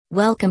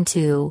Welcome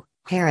to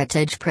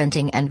Heritage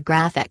Printing and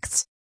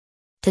Graphics.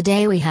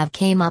 Today we have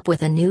came up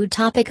with a new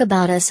topic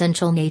about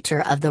essential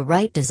nature of the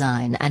right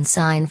design and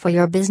sign for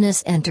your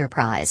business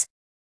enterprise.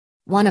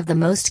 One of the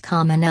most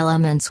common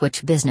elements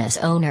which business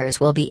owners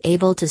will be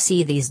able to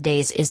see these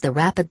days is the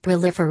rapid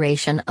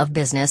proliferation of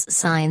business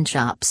sign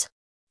shops.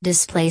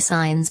 Display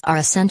signs are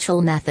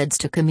essential methods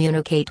to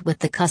communicate with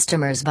the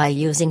customers by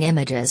using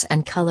images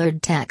and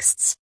colored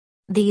texts.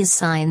 These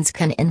signs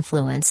can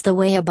influence the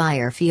way a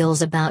buyer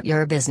feels about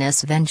your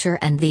business venture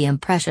and the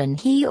impression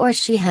he or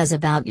she has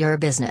about your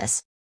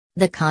business.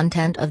 The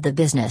content of the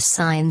business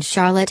sign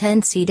Charlotte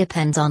NC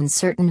depends on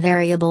certain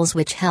variables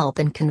which help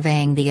in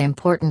conveying the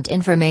important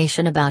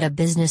information about a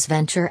business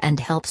venture and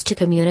helps to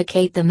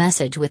communicate the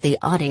message with the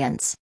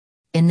audience.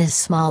 In this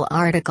small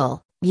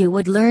article, you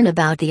would learn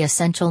about the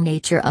essential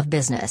nature of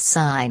business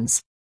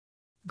signs.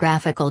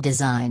 Graphical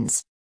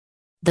designs.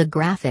 The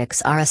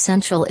graphics are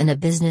essential in a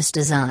business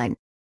design.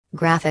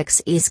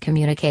 Graphics ease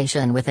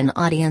communication with an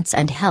audience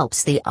and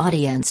helps the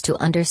audience to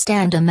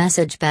understand a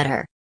message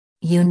better.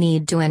 You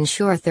need to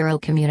ensure thorough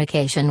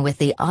communication with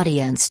the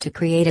audience to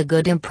create a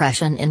good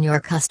impression in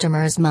your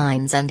customers'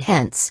 minds, and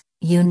hence,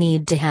 you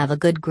need to have a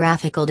good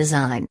graphical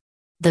design.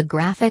 The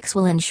graphics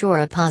will ensure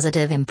a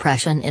positive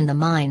impression in the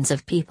minds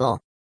of people.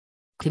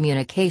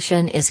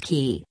 Communication is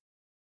key.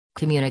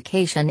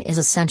 Communication is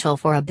essential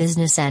for a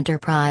business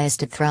enterprise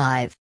to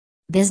thrive.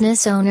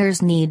 Business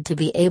owners need to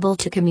be able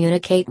to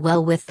communicate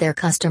well with their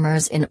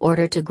customers in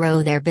order to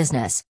grow their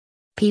business.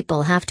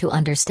 People have to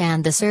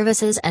understand the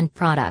services and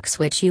products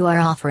which you are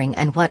offering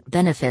and what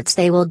benefits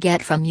they will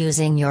get from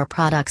using your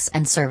products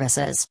and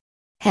services.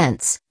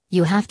 Hence,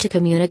 you have to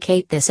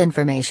communicate this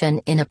information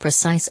in a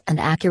precise and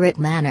accurate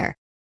manner.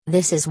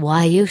 This is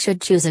why you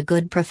should choose a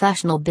good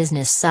professional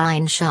business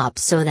sign shop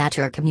so that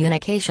your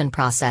communication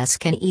process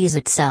can ease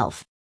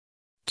itself.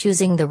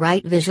 Choosing the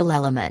right visual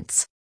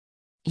elements.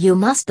 You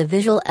must the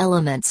visual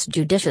elements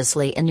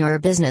judiciously in your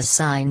business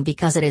sign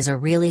because it is a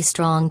really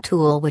strong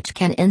tool which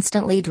can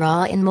instantly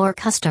draw in more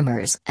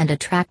customers and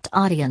attract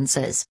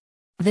audiences.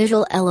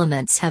 Visual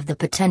elements have the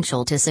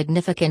potential to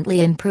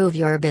significantly improve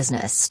your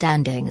business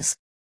standings.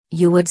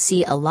 You would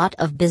see a lot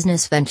of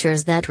business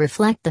ventures that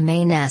reflect the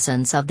main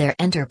essence of their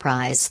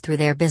enterprise through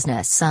their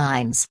business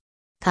signs.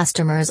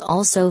 Customers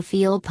also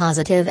feel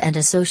positive and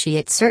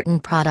associate certain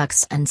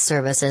products and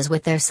services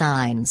with their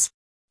signs.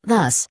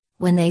 Thus,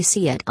 when they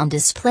see it on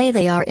display,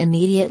 they are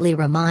immediately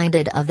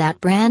reminded of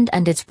that brand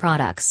and its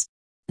products.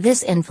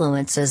 This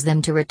influences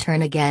them to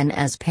return again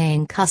as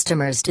paying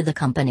customers to the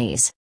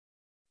companies.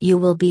 You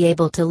will be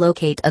able to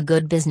locate a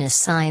good business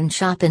sign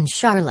shop in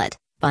Charlotte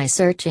by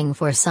searching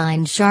for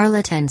Sign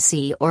Charlotte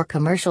NC or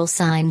Commercial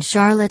Sign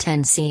Charlotte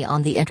NC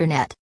on the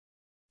internet.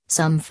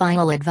 Some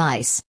final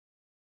advice.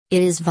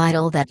 It is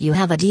vital that you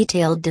have a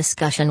detailed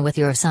discussion with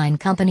your sign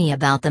company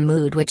about the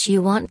mood which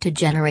you want to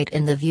generate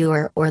in the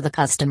viewer or the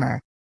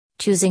customer.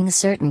 Choosing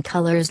certain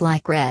colors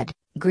like red,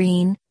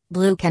 green,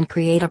 blue can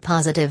create a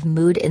positive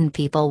mood in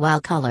people,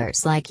 while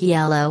colors like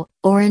yellow,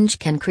 orange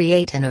can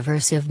create an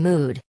aversive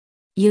mood.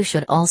 You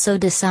should also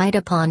decide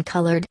upon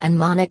colored and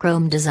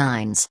monochrome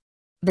designs.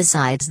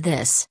 Besides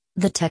this,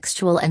 the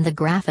textual and the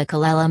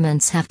graphical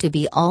elements have to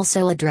be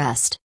also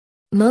addressed.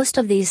 Most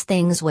of these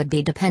things would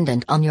be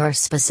dependent on your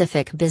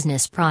specific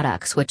business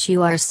products which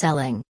you are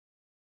selling.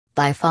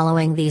 By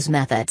following these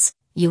methods,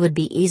 you would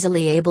be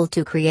easily able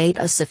to create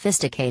a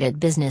sophisticated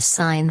business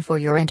sign for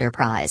your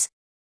enterprise.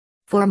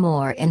 For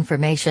more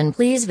information,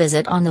 please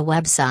visit on the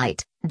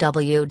website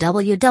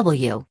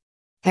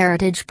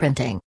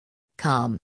www.heritageprinting.com.